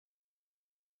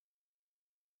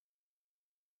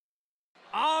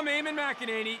I'm Eamon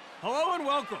McEnany. Hello and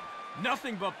welcome.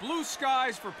 Nothing but blue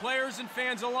skies for players and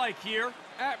fans alike here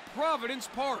at Providence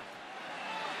Park.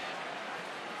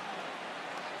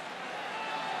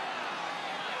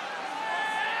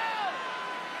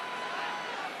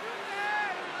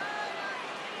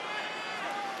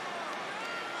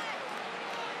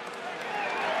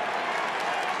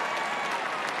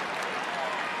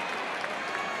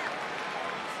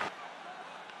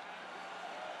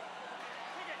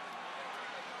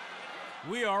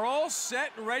 We are all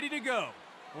set and ready to go.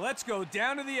 Let's go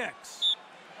down to the X.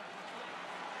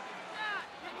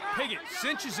 Piggott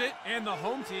cinches it, and the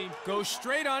home team goes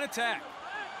straight on attack.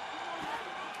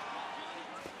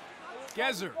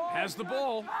 Gezer has the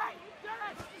ball.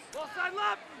 Side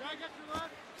left.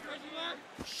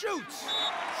 Shoots.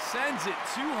 Sends it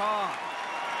too high.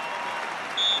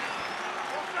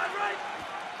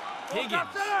 Higgins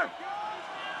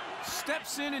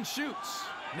steps in and shoots.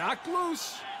 Knocked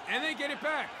loose. And they get it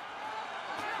back.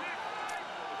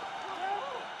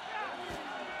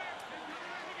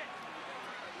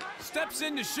 Steps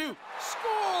in to shoot.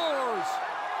 Scores!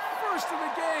 First of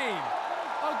the game.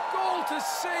 A goal to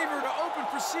savor to open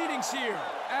proceedings here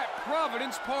at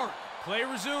Providence Park. Play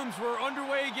resumes. We're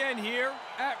underway again here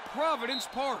at Providence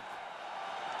Park.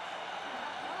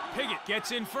 Piggott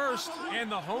gets in first,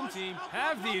 and the home team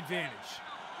have the advantage.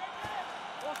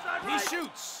 He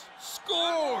shoots.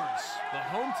 Scores! The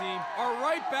home team are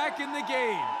right back in the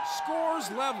game. Scores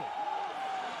level.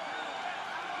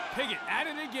 Piggott at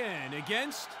it again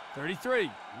against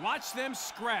 33. Watch them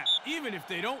scrap, even if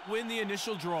they don't win the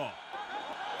initial draw.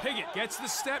 Piggott gets the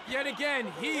step yet again.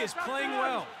 He is playing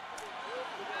well.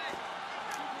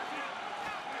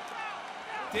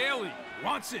 Daly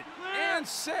wants it and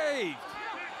saved.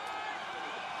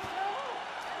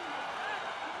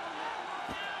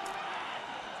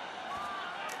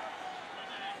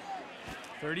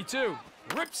 .32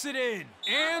 rips it in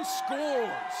and scores.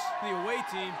 The away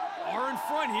team are in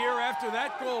front here after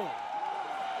that goal.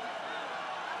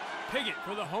 Piggott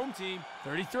for the home team,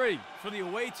 33 for the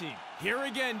away team. Here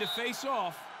again to face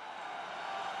off.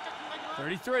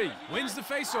 33 wins the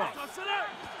face-off.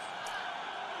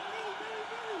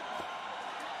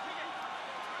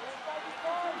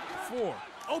 4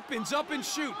 opens up and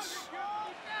shoots.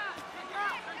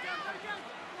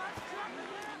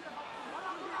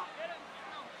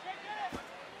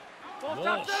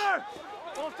 Top center!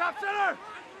 Top center!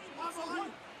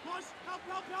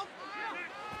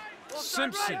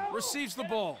 Simpson receives the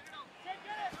ball.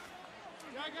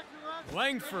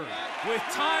 Langford, with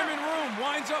time and room,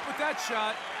 winds up with that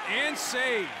shot and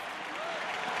save.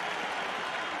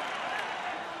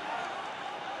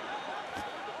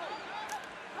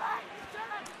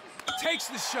 Takes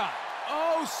the shot.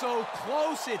 Oh, so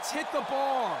close, it's hit the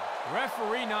bar.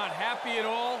 Referee not happy at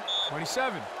all.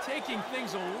 27, taking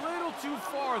things a little too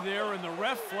far there, and the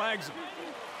ref flags him.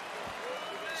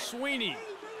 Sweeney.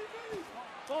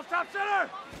 Top center!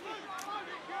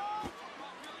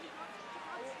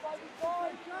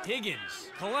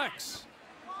 Higgins collects.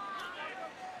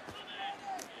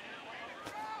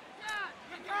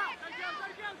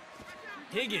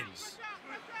 Higgins.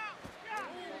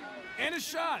 And a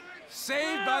shot.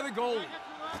 Saved by the goalie.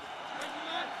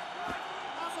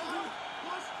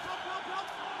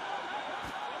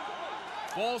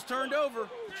 Ball's turned over.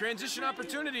 Transition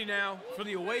opportunity now for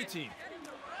the away team.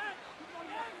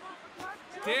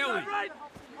 Daly.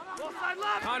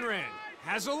 Conrad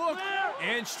has a look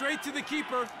and straight to the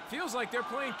keeper. Feels like they're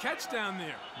playing catch down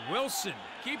there. Wilson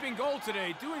keeping goal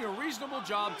today, doing a reasonable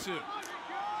job too.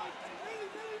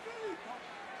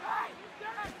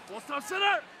 Top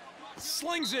center!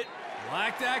 Slings it.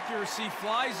 Lacked accuracy,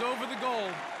 flies over the goal.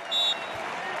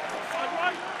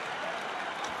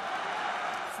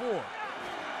 4.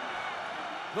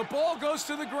 The ball goes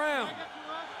to the ground.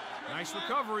 Nice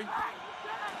recovery.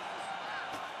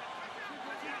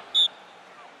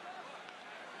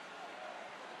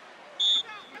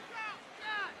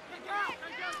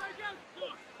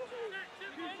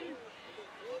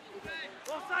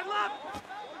 Side left!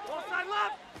 Side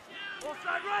left!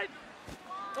 Side right!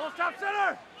 Top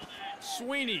center!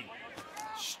 Sweeney,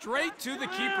 straight to the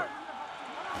keeper.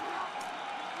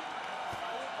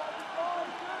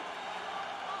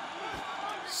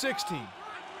 .16.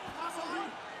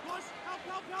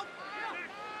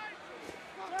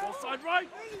 Side right!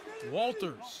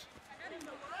 Walters.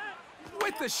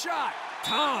 With the shot.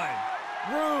 Time.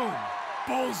 Room.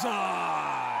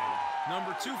 Bullseye.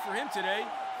 Number 2 for him today.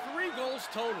 3 goals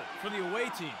total for the away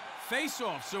team.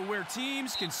 Face-offs are where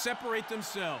teams can separate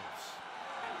themselves.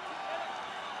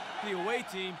 The away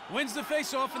team wins the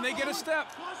face-off and they get a step.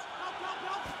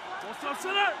 Top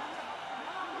center!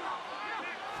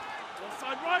 Ball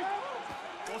side right.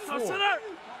 Ball side 4. center.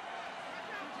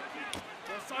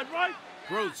 Ball side right.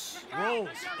 Gross rolls,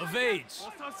 evades.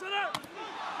 Ball side center.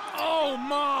 Oh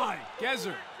my!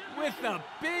 Gezer with the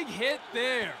big hit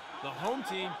there. The home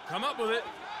team come up with it.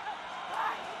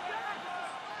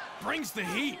 Brings the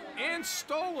heat and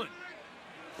stolen.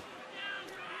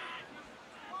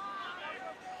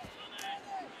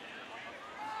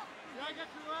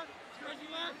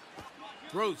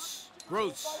 Gross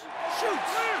shoots,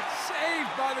 saved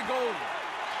by the goalie.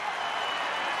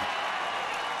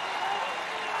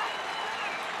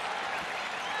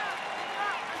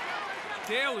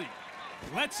 Daly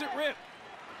lets it rip.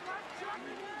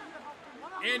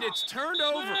 And it's turned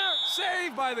over,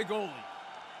 saved by the goalie.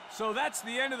 So that's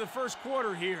the end of the first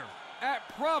quarter here at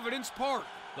Providence Park.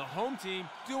 The home team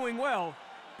doing well,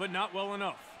 but not well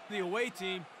enough. The away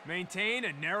team maintain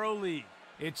a narrow lead.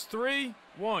 It's 3-1.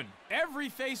 Every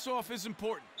face-off is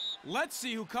important. Let's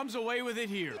see who comes away with it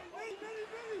here.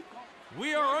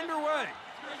 We are underway.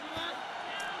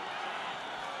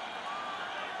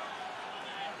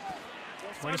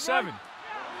 Ball side 27.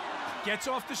 right. Gets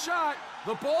off the shot.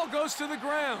 The ball goes to the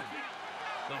ground.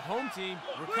 The home team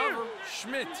recover.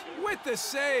 Schmidt with the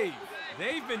save.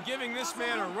 They've been giving this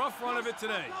man a rough run of it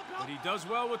today, but he does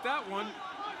well with that one.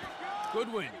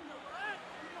 Goodwin.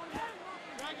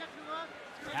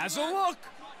 Has a look.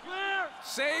 Clear.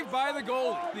 Saved by the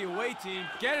goalie. The away team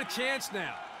get a chance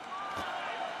now.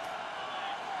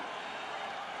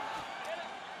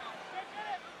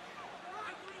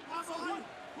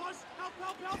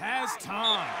 Has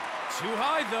time. Too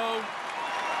high, though.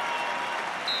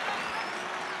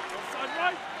 Ball side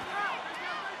right.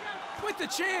 With the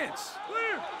chance.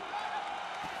 Clear.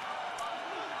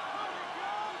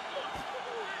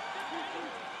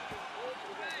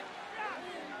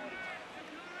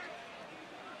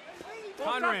 Ball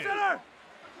top Conrad center.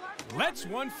 lets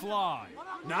one fly.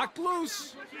 Knocked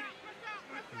loose.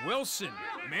 Wilson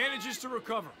manages to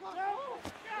recover.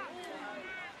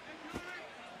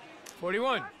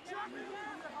 41.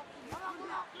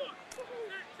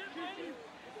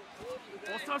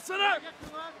 Ball top center.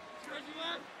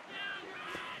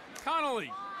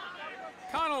 Connolly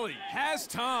has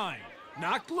time.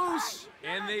 Knocked loose,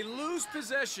 and they lose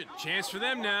possession. Chance for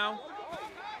them now.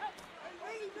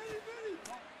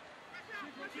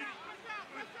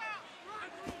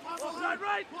 Ball side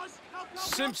right.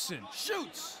 Simpson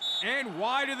shoots, and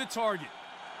wide of the target.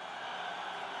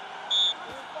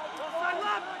 Ball side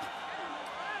left.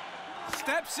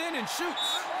 Steps in and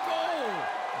shoots. Goal!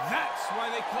 That's why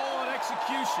they call it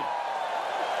execution.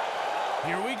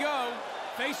 Here we go.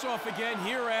 Face-off again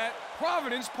here at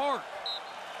Providence Park.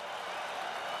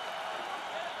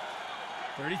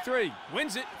 33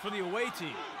 wins it for the away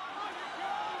team.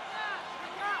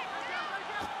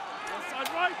 Ball side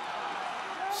right.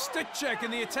 Stick check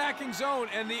in the attacking zone,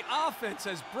 and the offense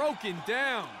has broken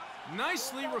down.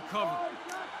 Nicely recovered.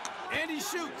 And he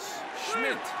shoots.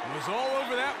 Schmidt was all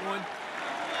over that one.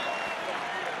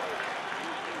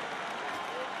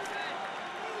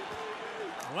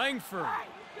 Langford.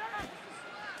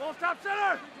 Ball top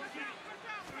center.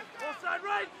 Ball side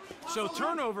right. So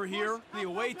turnover here, the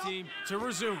away team to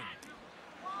resume.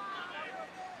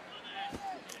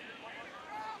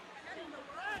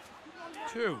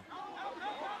 Two.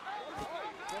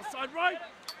 Ball side right.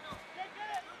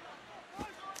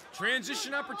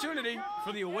 Transition opportunity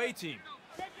for the away team.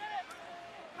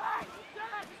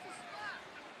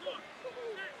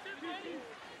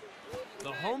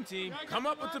 The home team come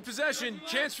up with the possession.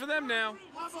 Chance for them now.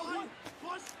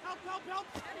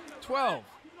 12.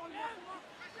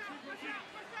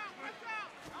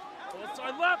 Ball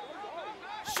side left.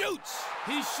 Shoots.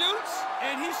 He shoots,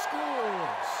 and he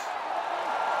scores.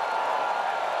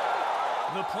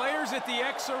 The players at the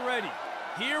X are ready.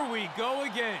 Here we go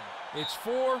again. It's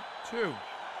 4-2.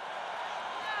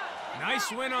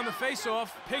 Nice win on the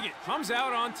faceoff. Piggott comes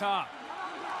out on top.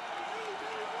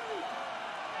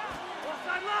 Ball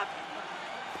side left.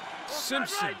 Ball side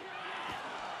Simpson right.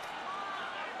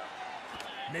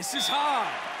 misses high.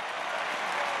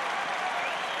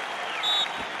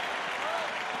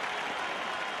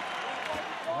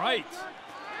 Right.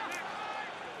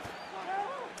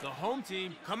 The home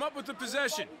team come up with the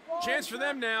possession. Chance for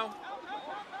them now.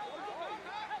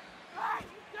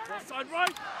 Ball side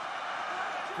right.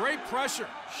 Great pressure.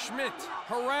 Schmidt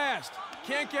harassed.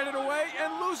 Can't get it away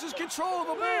and loses control of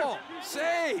the ball.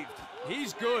 Saved.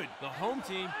 He's good. The home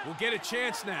team will get a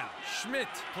chance now. Schmidt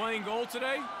playing goal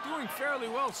today, doing fairly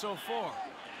well so far.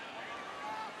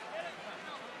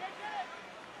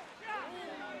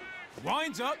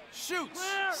 Winds up, shoots,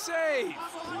 save.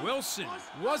 Wilson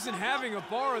wasn't having a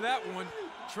bar of that one.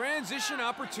 Transition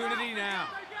opportunity now.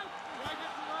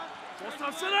 Full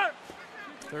stop center.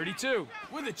 32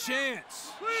 with a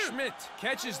chance. Schmidt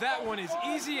catches that one as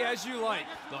easy as you like.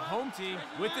 The home team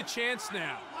with the chance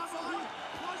now.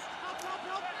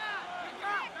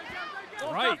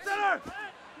 Right. Full stop center.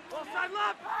 Full side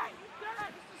left.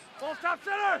 Full stop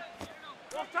center.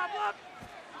 Full stop left.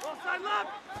 Full side left.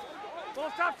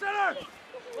 Full stop center.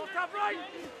 Full stop right.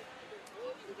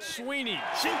 Sweeney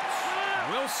shoots.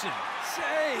 Wilson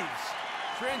saves.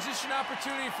 Transition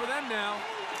opportunity for them now.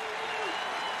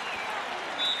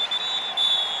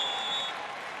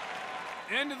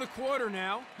 End of the quarter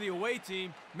now. The away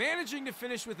team managing to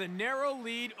finish with a narrow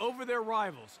lead over their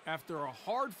rivals after a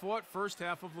hard-fought first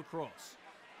half of lacrosse.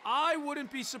 I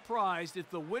wouldn't be surprised if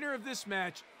the winner of this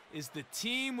match is the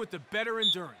team with the better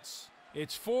endurance.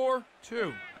 It's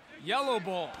 4-2. Yellow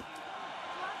ball.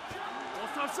 Full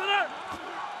stop center.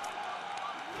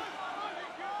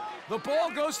 The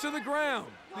ball goes to the ground.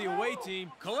 The away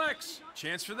team collects.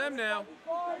 Chance for them now.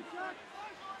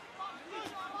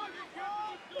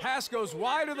 Pass goes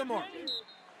wide of the mark.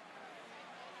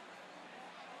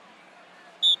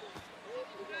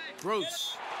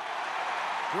 Gross.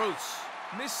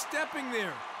 Misstepping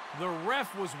there. The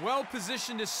ref was well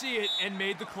positioned to see it and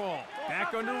made the call.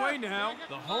 Back underway now.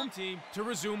 The home team to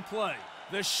resume play.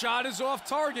 The shot is off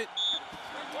target.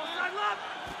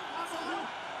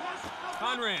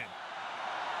 Conrad.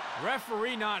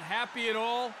 Referee not happy at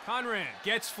all. Conrad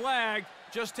gets flagged,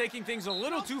 just taking things a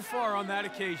little too far on that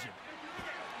occasion.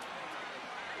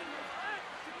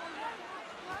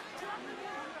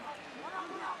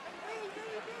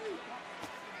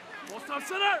 Full stop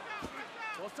center.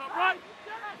 Full stop right.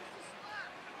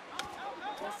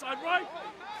 Full side right.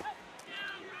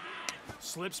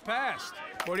 Slips past.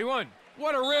 41.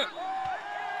 What a rip.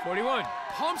 41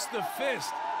 pumps the fist.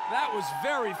 That was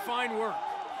very fine work.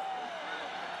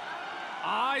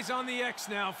 Eyes on the X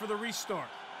now for the restart.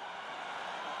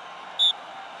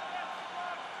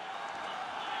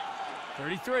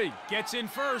 33 gets in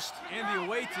first, and the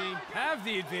away team have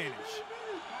the advantage.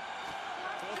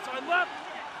 Full side left.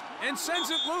 And sends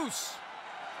it loose.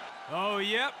 Oh,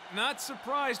 yep, not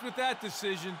surprised with that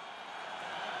decision.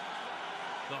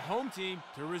 The home team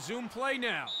to resume play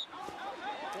now.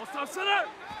 Full stop center.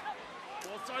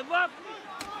 Full side left.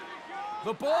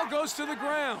 The ball goes to the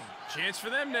ground. Chance for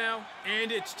them now,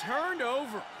 and it's turned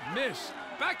over. Missed.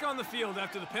 Back on the field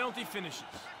after the penalty finishes.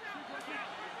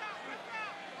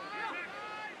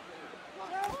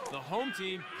 The home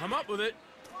team come up with it.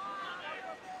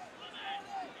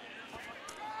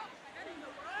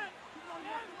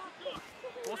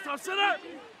 Full stop center.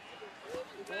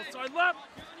 Full side left.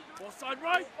 Full side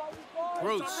right.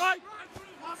 Gross. Full side right.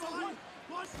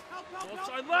 Full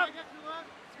side left.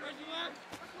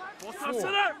 Full stop 4.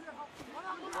 center.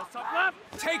 Full stop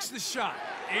left. Takes the shot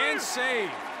and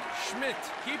save. Schmidt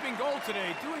keeping goal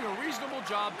today, doing a reasonable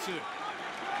job too.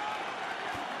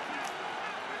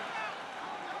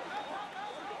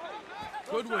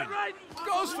 Goodwin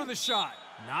goes for the shot.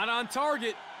 Not on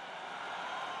target.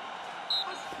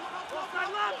 Full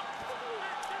side left.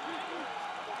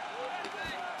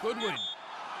 Goodwin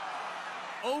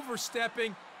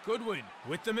overstepping. Goodwin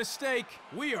with the mistake.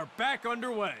 We are back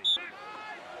underway.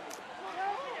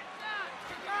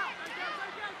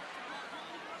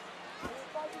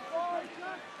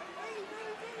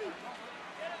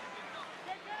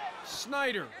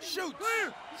 Snyder shoots.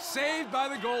 Saved by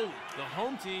the goalie. The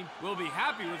home team will be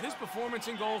happy with his performance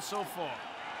in goal so far.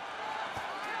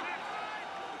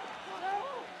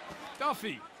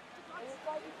 Duffy.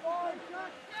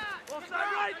 Full side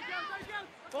right.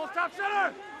 Full stop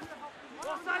center.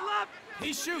 Full side left.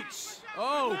 He shoots.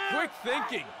 Oh, quick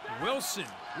thinking. Wilson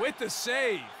with the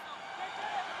save.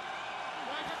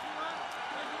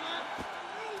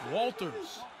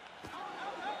 Walters.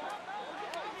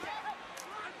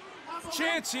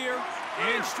 Chance here,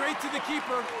 and straight to the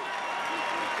keeper.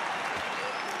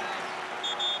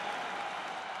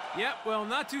 Yep, well,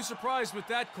 not too surprised with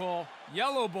that call.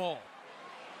 Yellow ball.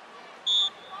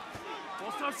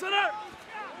 Full stop center.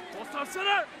 Full stop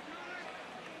center.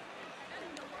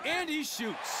 And he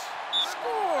shoots.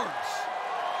 Scores!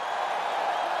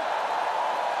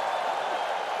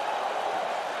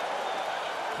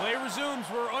 Play resumes.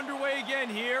 We're underway again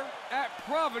here at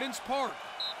Providence Park.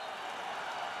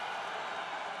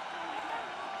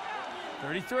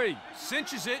 33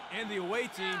 cinches it, and the away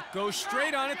team goes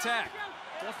straight on attack.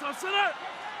 Full stop center.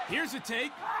 Here's a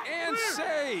take, and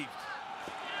saved.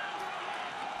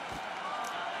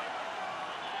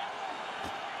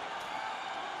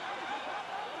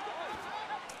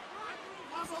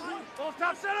 Full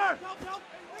stop center.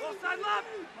 Full side left.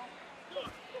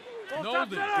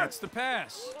 Nolden gets the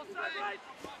pass.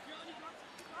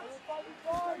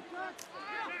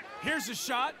 Here's a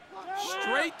shot,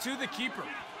 straight to the keeper.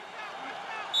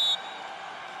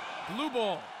 Blue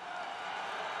ball.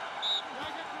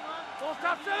 Ball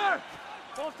stop center!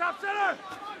 Ball stop center!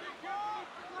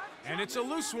 And it's a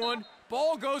loose one.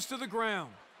 Ball goes to the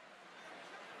ground.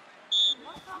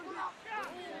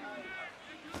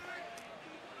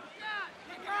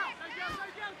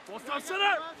 Ball stop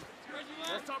center!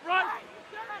 Ball stop right!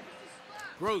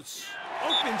 Gross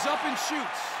opens up and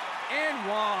shoots. And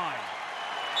wide.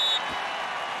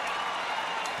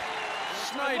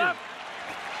 Snyder.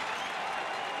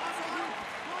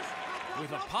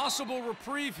 With a possible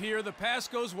reprieve here, the pass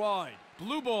goes wide.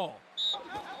 Blue ball.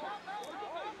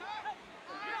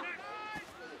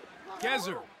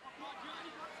 Gezer.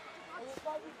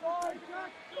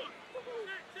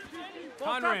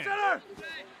 Conrad.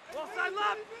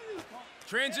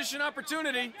 Transition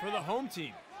opportunity for the home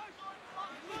team.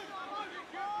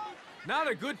 Not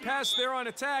a good pass there on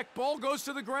attack. Ball goes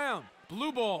to the ground.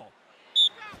 Blue ball.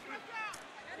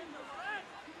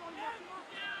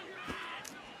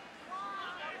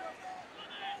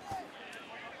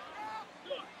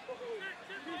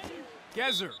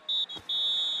 Gezer.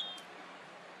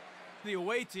 The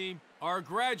away team are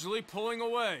gradually pulling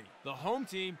away. The home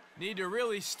team need to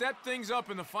really step things up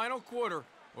in the final quarter,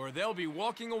 or they'll be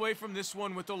walking away from this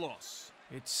one with a loss.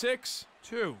 It's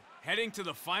 6-2, heading to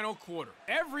the final quarter.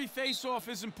 Every face-off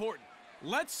is important.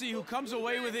 Let's see who comes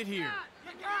away with it here.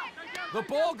 The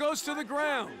ball goes to the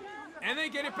ground, and they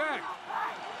get it back.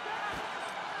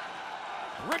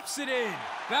 Rips it in.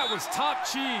 That was top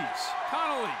cheese.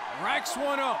 Connolly racks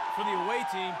one up for the away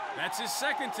team. That's his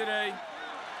second today.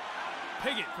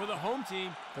 Piggott for the home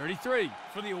team. 33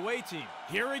 for the away team.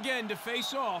 Here again to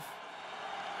face off.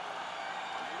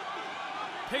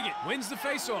 Piggott wins the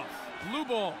face-off. Blue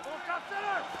ball.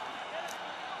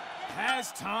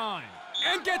 Has time.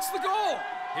 And gets the goal.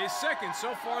 His second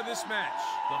so far this match.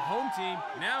 The home team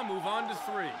now move on to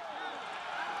 3.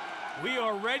 We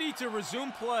are ready to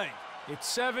resume play.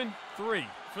 It's 7-3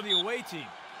 for the away team.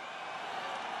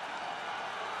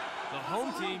 The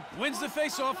home team wins the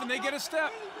face-off and they get a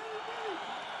step.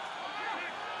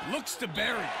 Looks to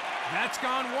bury. That's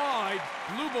gone wide.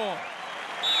 Blue ball.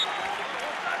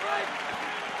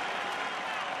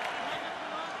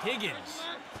 Higgins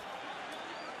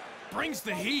brings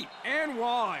the heat and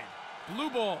wide.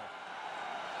 Blue ball.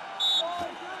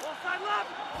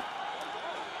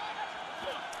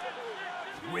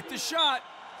 With the shot.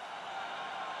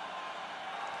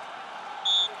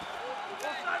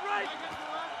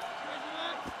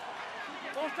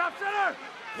 Ball stop center!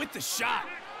 With the shot.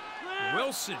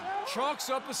 Wilson chalks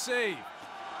up a save.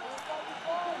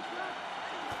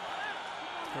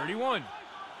 31.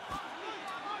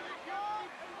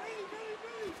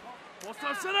 Ball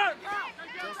stop center!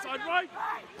 Ball side right!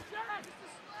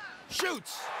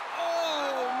 Shoots!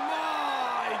 Oh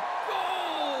my!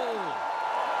 Goal!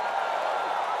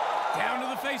 Down to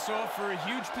the face-off for a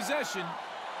huge possession.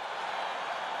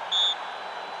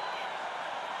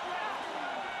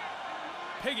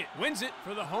 Piggott wins it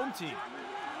for the home team.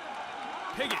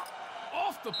 Piggott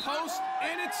off the post,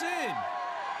 and it's in.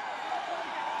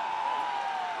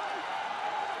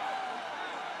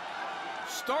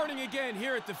 Starting again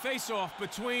here at the face-off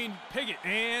between Piggott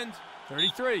and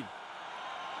 33.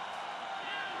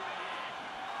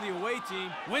 The away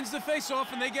team wins the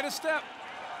face-off, and they get a step.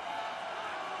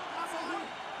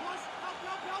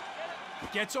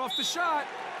 Gets off the shot,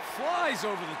 flies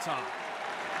over the top.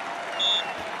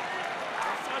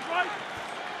 Right.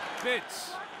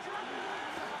 Fitz.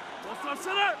 Ball stop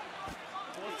center.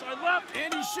 Ball side left.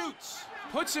 And he shoots.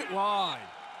 Puts it wide.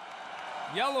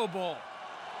 Yellow ball.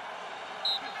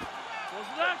 Ball's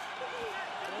next.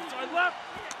 Ball side left.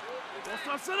 Ball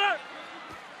stop center.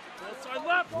 Ball side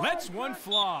left. Lets one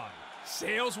fly.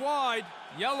 Sails wide.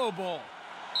 Yellow ball.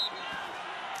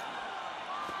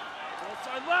 Ball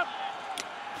side left.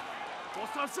 Ball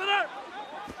stop center.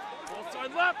 Ball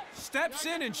side left. Steps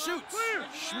in and shoots.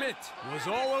 Schmidt was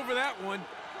all over that one.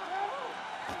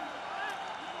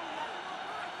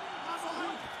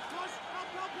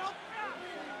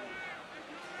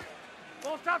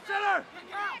 Ball stop center.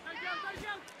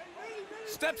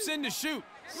 Steps in to shoot.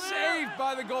 Saved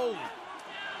by the goalie.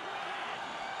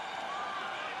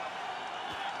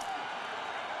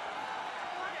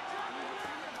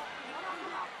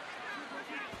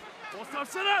 Ball stop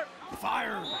center.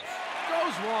 Fires.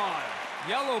 Goes wide.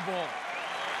 Yellow ball.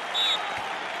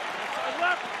 Ball side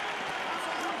left.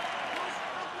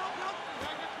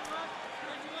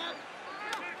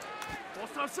 Ball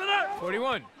stop center.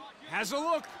 41. Has a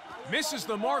look. Misses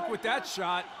the mark with that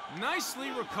shot. Nicely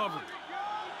recovered.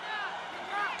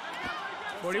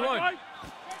 41.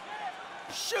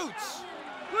 Shoots.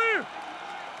 Clear.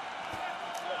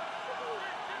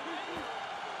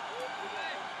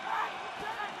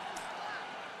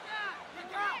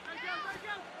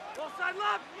 Ball side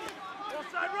left. Ball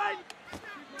side right.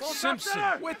 Ball Simpson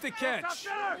center. with the Ball catch.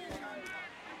 center.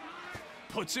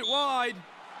 Puts it wide.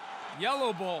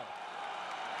 Yellow ball.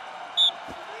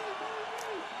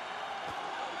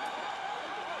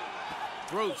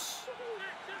 Gross.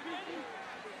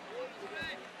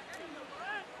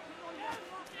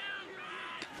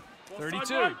 Ball 32.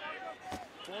 side right.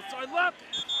 Ball side left.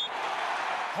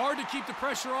 Hard to keep the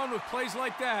pressure on with plays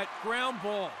like that. Ground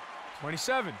ball.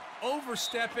 27.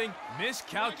 Overstepping.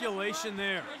 Miscalculation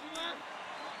there.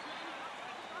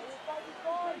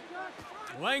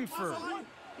 Langford.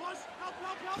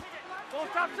 Ball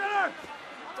top center.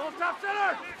 Ball top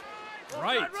center. Ball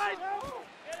Right. side right.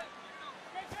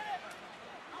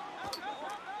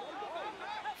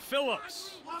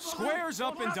 Phillips squares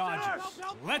up and dodges.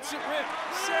 Lets it rip.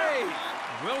 Save.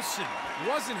 Wilson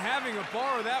wasn't having a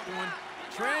bar of that one.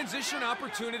 Transition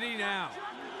opportunity now.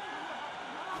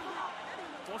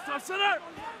 Ball top center.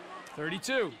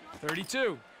 32.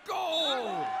 32.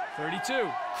 Goal! 32.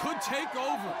 Could take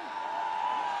over.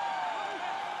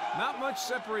 Not much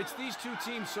separates these two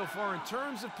teams so far in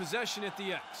terms of possession at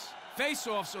the X.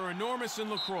 Face-offs are enormous in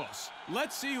lacrosse.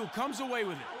 Let's see who comes away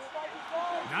with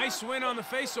it. Nice win on the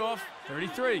face-off.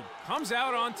 33. Comes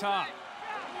out on top.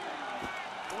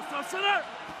 Ball top center.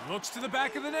 Looks to the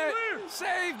back of the net.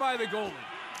 Saved by the goalie.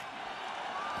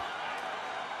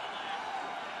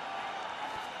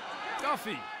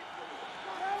 Duffy.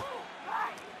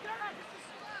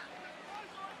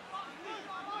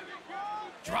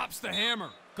 Drops the hammer.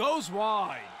 Goes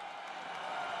wide.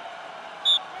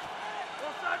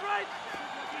 Ball side right.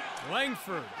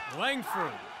 Langford.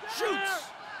 Langford. Shoots.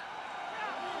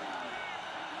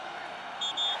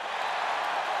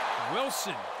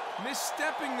 Wilson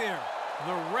misstepping there.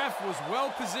 The ref was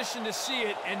well positioned to see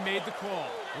it and made the call.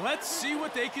 Let's see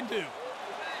what they can do.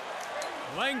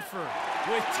 Langford,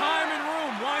 with time and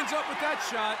room, winds up with that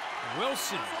shot.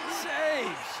 Wilson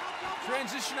saves.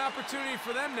 Transition opportunity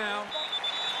for them now.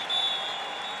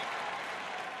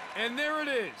 And there it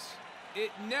is.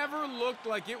 It never looked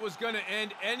like it was going to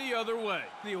end any other way.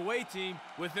 The away team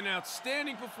with an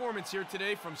outstanding performance here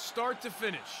today from start to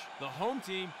finish. The home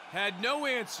team had no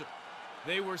answer.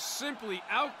 They were simply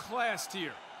outclassed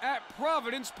here at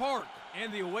Providence Park.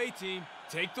 And the away team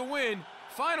take the win.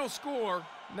 Final score,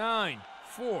 9-4.